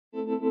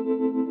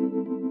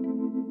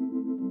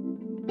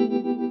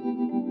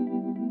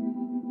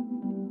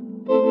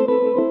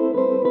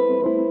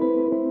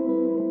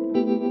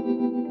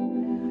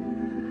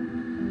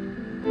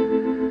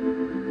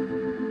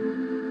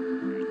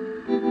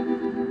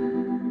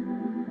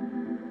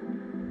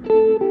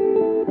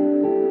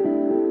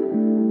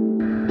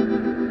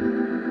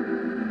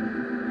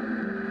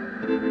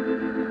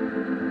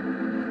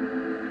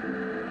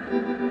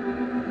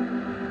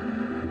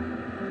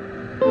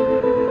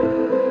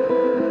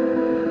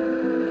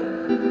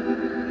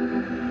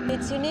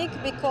It's unique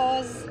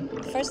because,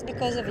 first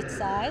because of its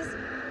size.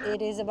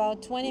 It is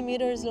about 20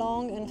 meters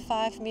long and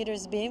 5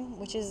 meters beam,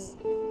 which is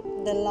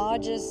the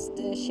largest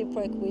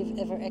shipwreck we've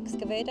ever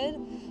excavated,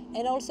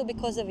 and also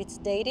because of its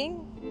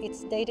dating.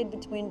 It's dated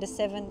between the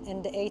 7th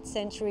and the 8th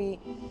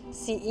century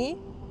CE,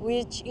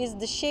 which is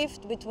the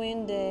shift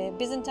between the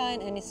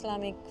Byzantine and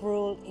Islamic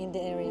rule in the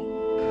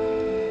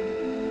area.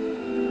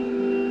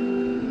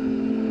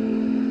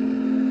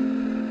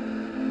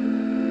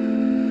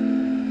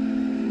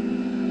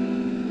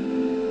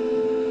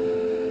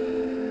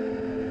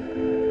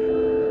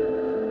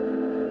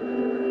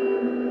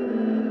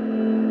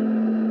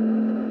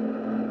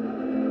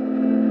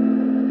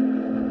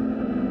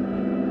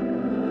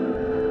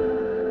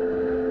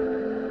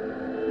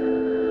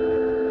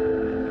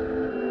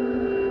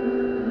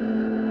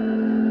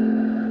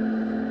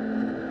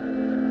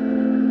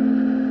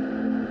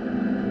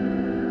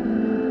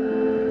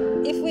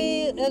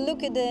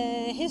 Look at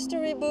the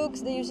history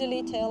books. They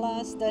usually tell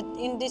us that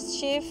in this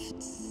shift,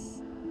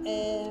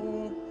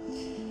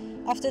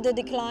 after the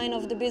decline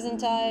of the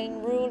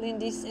Byzantine rule in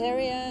this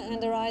area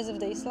and the rise of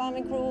the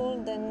Islamic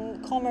rule,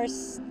 then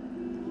commerce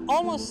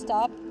almost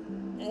stopped.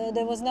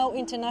 There was no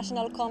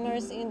international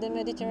commerce in the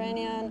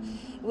Mediterranean.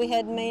 We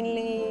had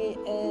mainly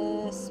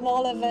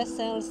smaller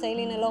vessels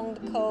sailing along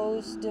the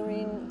coast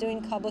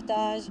doing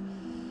cabotage.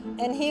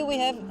 And here we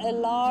have a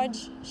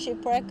large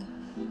shipwreck,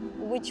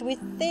 which we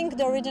think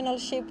the original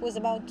ship was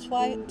about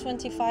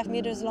 25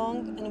 meters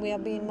long, and we are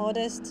being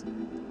modest,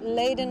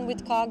 laden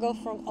with cargo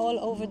from all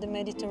over the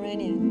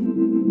Mediterranean.